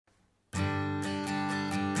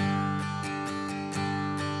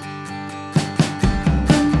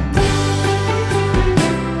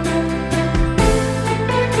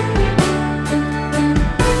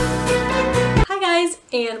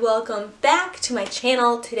and welcome back to my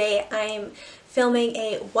channel. Today I'm filming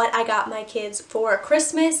a what I got my kids for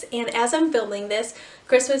Christmas, and as I'm filming this,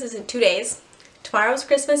 Christmas is in 2 days. Tomorrow's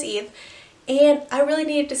Christmas Eve, and I really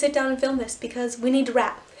needed to sit down and film this because we need to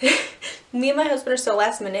wrap. Me and my husband are so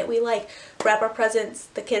last minute. We wrap our presents,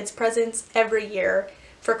 the kids' presents, every year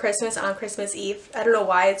for Christmas on Christmas Eve. I don't know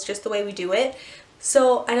why, it's just the way we do it.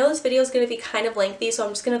 So I know this video is going to be kind of lengthy, so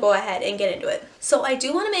I'm just going to go ahead and get into it. So I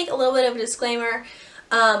do want to make a little bit of a disclaimer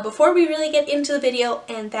before we really get into the video,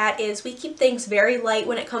 and that is we keep things very light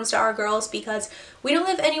when it comes to our girls because we don't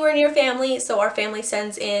live anywhere near family, so our family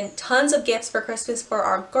sends in tons of gifts for Christmas for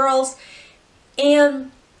our girls,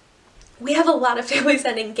 and we have a lot of family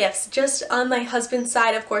sending gifts. Just on my husband's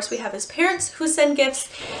side, of course, we have his parents who send gifts,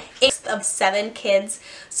 of 7 kids,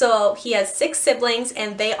 so he has 6 siblings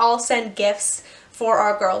and they all send gifts for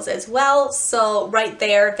our girls as well. So right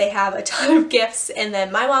there they have a ton of gifts, and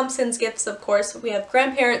then my mom sends gifts, of course. We have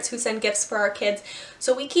grandparents who send gifts for our kids,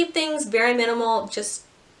 so we keep things very minimal just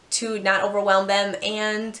to not overwhelm them,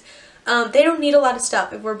 and they don't need a lot of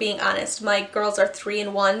stuff if we're being honest. My girls are 3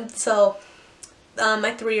 and 1, so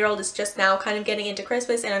my 3-year-old is just now kind of getting into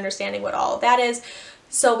Christmas and understanding what all of that is,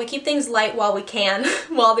 so we keep things light while we can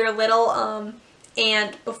while they're little,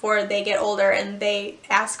 and before they get older and they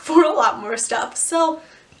ask for a lot more stuff. So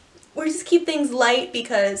we just keep things light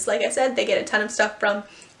because, like I said, they get a ton of stuff from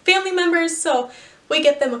family members, so we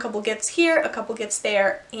get them a couple gifts here, a couple gifts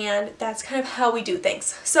there, and that's kind of how we do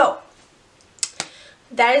things. So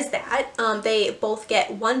that is that. They both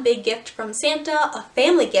get one big gift from Santa, a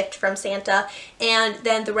family gift from Santa, and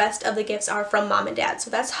then the rest of the gifts are from mom and dad.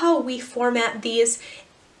 So that's how we format these,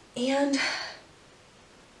 and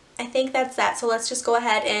I think that's that. So let's just go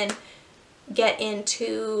ahead and get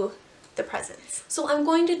into the presents. So I'm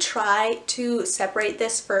going to try to separate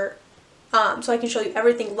this for so I can show you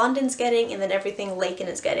everything London's getting and then everything Laken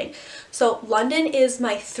is getting. So London is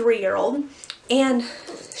my 3-year-old, and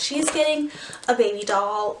she's getting a baby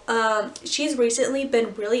doll. She's recently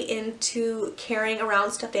been really into carrying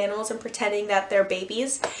around stuffed animals and pretending that they're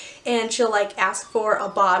babies, and she'll ask for a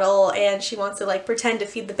bottle and she wants to pretend to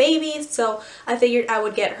feed the baby. So I figured I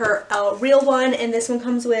would get her a real one, and this one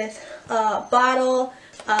comes with a bottle,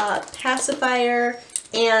 a pacifier,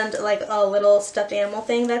 and a little stuffed animal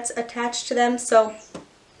thing that's attached to them. So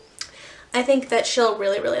I think that she'll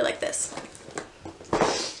really like this.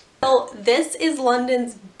 So this is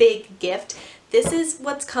London's big gift. This is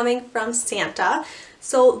what's coming from Santa.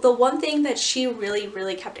 So the one thing that she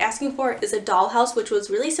really kept asking for is a dollhouse, which was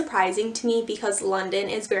really surprising to me because London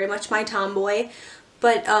is very much my tomboy.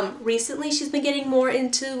 But recently she's been getting more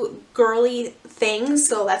into girly things,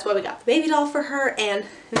 so that's why we got the baby doll for her, and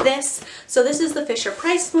this. So this is the Fisher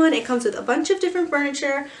Price one. It comes with a bunch of different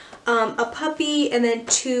furniture, a puppy, and then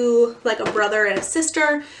 2, a brother and a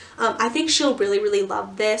sister. I think she'll really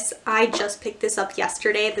love this. I just picked this up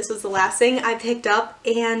yesterday. This was the last thing I picked up,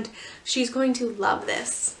 and she's going to love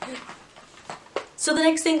this. So the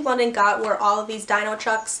next thing London got were all of these dino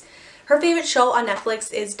trucks. Her favorite show on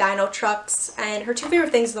Netflix is Dino Trucks, and her 2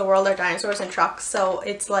 favorite things in the world are dinosaurs and trucks, so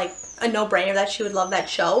it's a no-brainer that she would love that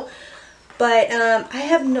show. But I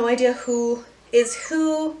have no idea who is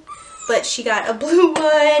who, but she got a blue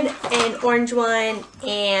one, an orange one,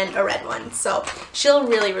 and a red one, so she'll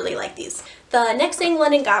really like these. The next thing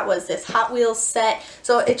London got was this Hot Wheels set.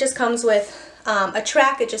 So it just comes with a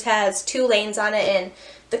track. It just has 2 lanes on it, and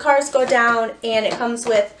the cars go down, and it comes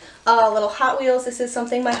with little Hot Wheels. This is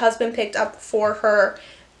something my husband picked up for her,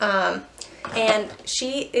 and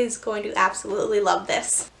she is going to absolutely love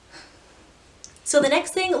this. So the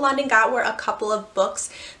next thing London got were a couple of books.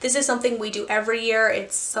 This is something we do every year.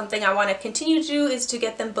 It's something I want to continue to do, is to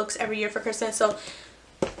get them books every year for Christmas. So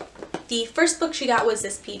the first book she got was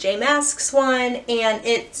this PJ Masks one, and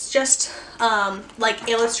it's just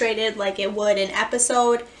illustrated like it would an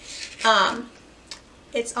episode.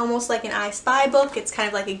 It's almost like an I Spy book. It's kind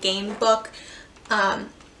of like a game book.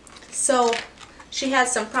 So she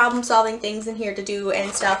has some problem solving things in here to do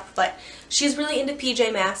and stuff, but she's really into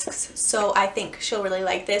PJ Masks, so I think she'll really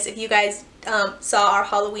like this. If you guys saw our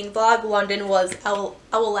Halloween vlog, London was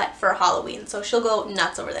Owlette for Halloween, so she'll go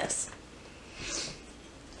nuts over this.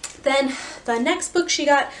 Then the next book she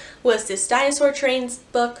got was this Dinosaur Trains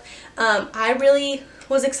book. I really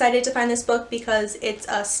was excited to find this book because it's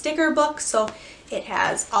a sticker book, so it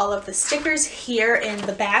has all of the stickers here in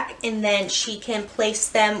the back, and then she can place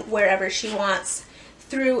them wherever she wants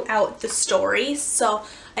throughout the story. So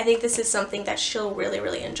I think this is something that she'll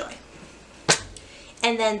really enjoy.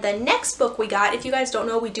 And then the next book we got, if you guys don't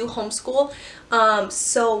know, we do homeschool,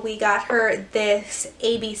 so we got her this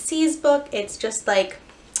ABCs book. It's just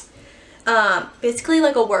Basically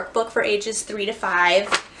like a workbook for ages 3 to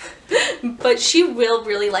 5. But she will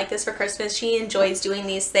really like this for Christmas. She enjoys doing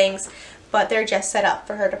these things, but they're just set up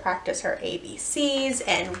for her to practice her ABCs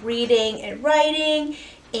and reading and writing.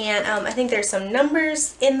 And I think there's some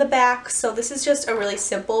numbers in the back. So this is just a really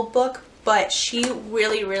simple book, but she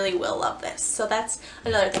really, really will love this. So that's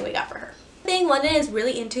another thing we got for her. The thing London is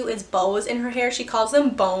really into is bows in her hair. She calls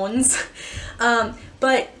them bones.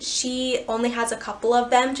 But she only has a couple of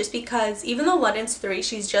them just because even though London's 3,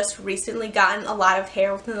 she's just recently gotten a lot of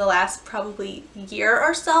hair within the last probably year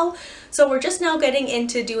or so. So we're just now getting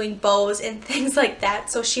into doing bows and things like that.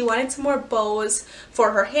 So she wanted some more bows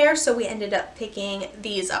for her hair, so we ended up picking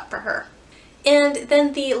these up for her. And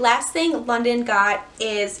then the last thing London got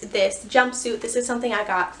is this jumpsuit. This is something I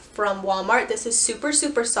got from Walmart. This is super,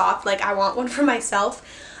 super soft. Like, I want one for myself.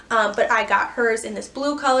 But I got hers in this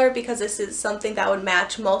blue color because this is something that would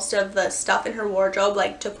match most of the stuff in her wardrobe,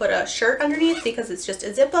 like to put a shirt underneath, because it's just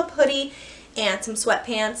a zip-up hoodie and some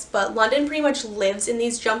sweatpants. But London pretty much lives in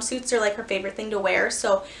these jumpsuits. They're like her favorite thing to wear,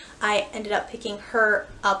 so I ended up picking her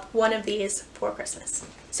up one of these for Christmas.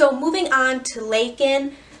 So moving on to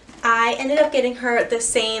Lakin, I ended up getting her the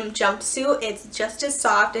same jumpsuit. It's just as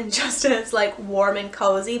soft and just as like warm and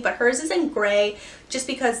cozy, but hers is in gray just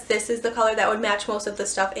because this is the color that would match most of the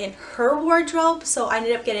stuff in her wardrobe. So I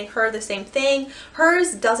ended up getting her the same thing.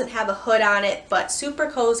 Hers doesn't have a hood on it, but super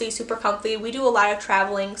cozy, super comfy. We do a lot of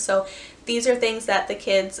traveling, so these are things that the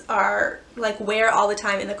kids are like wear all the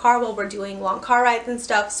time in the car while we're doing long car rides and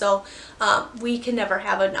stuff. So we can never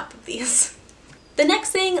have enough of these. The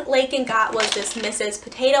next thing Lakin got was this Mrs.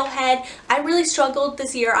 Potato Head. I really struggled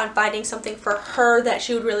this year on finding something for her that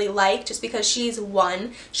she would really like just because she's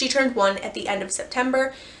 1. She turned 1 at the end of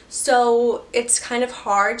September, so it's kind of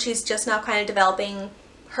hard. She's just now kind of developing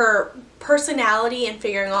her personality and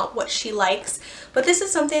figuring out what she likes. But this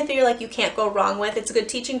is something I figure like you can't go wrong with. It's a good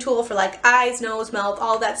teaching tool for like eyes, nose, mouth,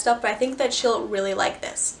 all that stuff, but I think that she'll really like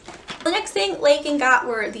this. The next thing Lakin got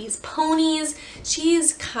were these ponies.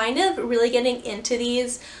 She's kind of really getting into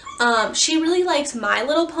these. She really likes My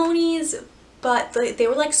Little Ponies, but they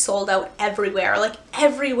were like sold out everywhere. Like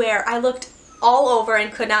everywhere. I looked all over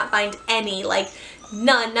and could not find any, like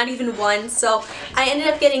none, not even one. So I ended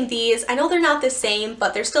up getting these. I know they're not the same,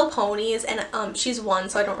 but they're still ponies, and she's 1,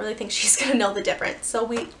 so I don't really think she's gonna know the difference. So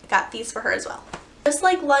we got these for her as well. Just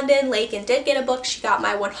like London, Lakin did get a book. She got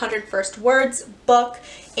my 100 First Words book,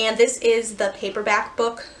 and this is the paperback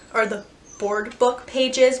book, or the board book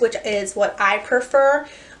pages, which is what I prefer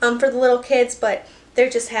for the little kids, but they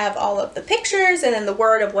just have all of the pictures and then the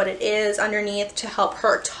word of what it is underneath to help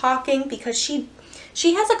her talking, because she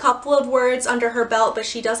has a couple of words under her belt, but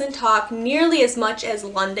she doesn't talk nearly as much as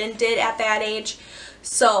London did at that age.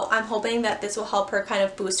 So I'm hoping that this will help her kind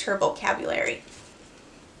of boost her vocabulary.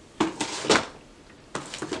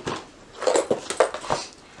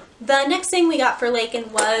 The next thing we got for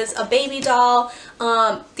Lakin was a baby doll.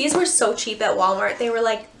 These were so cheap at Walmart. They were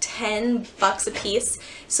like 10 bucks a piece.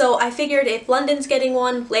 So I figured if London's getting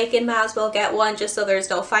one, Lakin might as well get one just so there's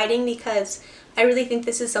no fighting, because I really think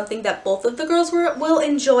this is something that both of the girls will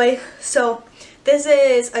enjoy. So this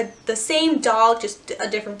is the same doll, just a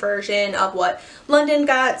different version of what London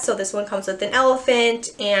got. So this one comes with an elephant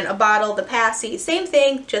and a bottle, the passy, same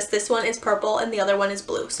thing, just this one is purple and the other one is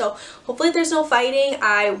blue. So hopefully there's no fighting.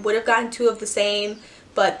 I would have gotten 2 of the same,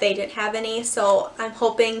 but they didn't have any. So I'm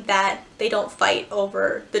hoping that they don't fight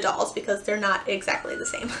over the dolls because they're not exactly the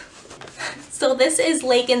same. So this is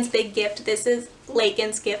Lakin's big gift. This is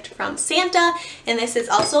Lakin's gift from Santa, and this is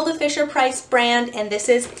also the Fisher-Price brand, and this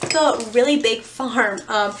is the really big farm.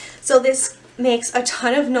 So this makes a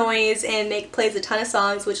ton of noise and plays a ton of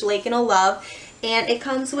songs, which Lakin will love. And it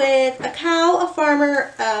comes with a cow, a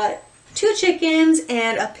farmer, 2 chickens,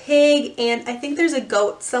 and a pig, and I think there's a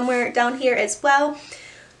goat somewhere down here as well.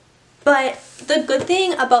 But the good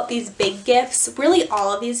thing about these big gifts, really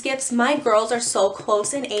all of these gifts, my girls are so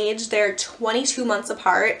close in age. They're 22 months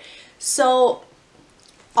apart. So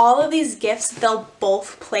all of these gifts they'll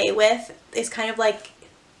both play with. It's kind of like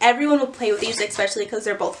everyone will play with these, especially because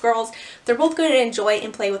they're both girls. They're both going to enjoy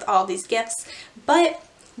and play with all these gifts. But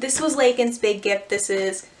this was Lakin's big gift. This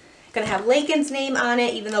is going to have Lakin's name on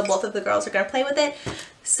it, even though both of the girls are going to play with it.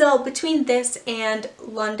 So between this and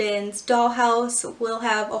London's dollhouse, we'll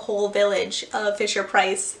have a whole village of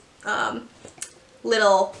Fisher-Price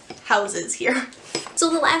little houses here.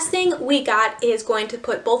 So the last thing we got is going to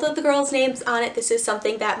put both of the girls' names on it. This is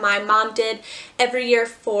something that my mom did every year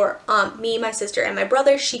for me, my sister, and my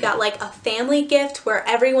brother. She got like a family gift where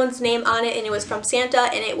everyone's name on it, and it was from Santa,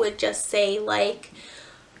 and it would just say like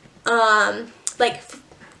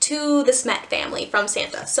to the Smet family from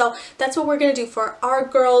Santa. So that's what we're going to do for our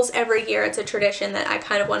girls every year. It's a tradition that I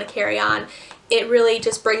kind of want to carry on. It really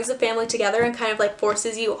just brings the family together and kind of like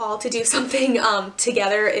forces you all to do something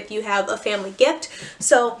together if you have a family gift.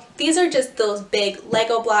 So these are just those big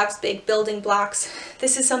Lego blocks, big building blocks.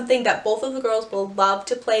 This is something that both of the girls will love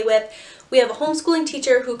to play with. We have a homeschooling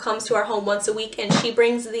teacher who comes to our home once a week, and she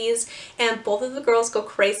brings these, and both of the girls go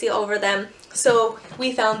crazy over them. So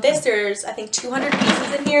we found this. There's, I think, 200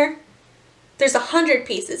 pieces in here. There's 100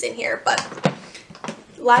 pieces in here, but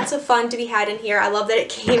lots of fun to be had in here. I love that it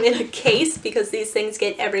came in a case because these things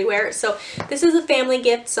get everywhere. So this is a family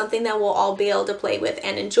gift, something that we'll all be able to play with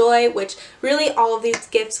and enjoy, which really all of these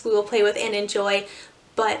gifts we will play with and enjoy,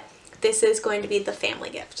 but this is going to be the family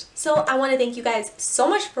gift. So I want to thank you guys so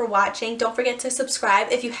much for watching. Don't forget to subscribe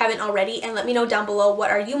if you haven't already, and let me know down below what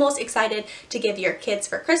are you most excited to give your kids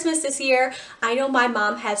for Christmas this year. I know my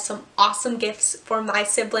mom has some awesome gifts for my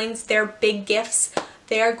siblings. They're big gifts.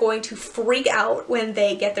 They are going to freak out when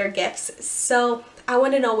they get their gifts. So I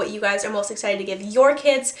want to know what you guys are most excited to give your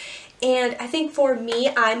kids. And I think for me,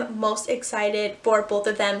 I'm most excited for both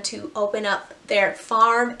of them to open up their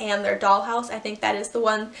farm and their dollhouse. I think that is the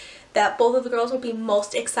one that both of the girls will be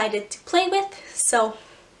most excited to play with. So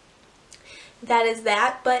that is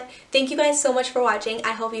that. But thank you guys so much for watching.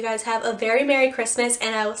 I hope you guys have a very Merry Christmas,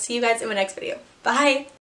 and I will see you guys in my next video. Bye!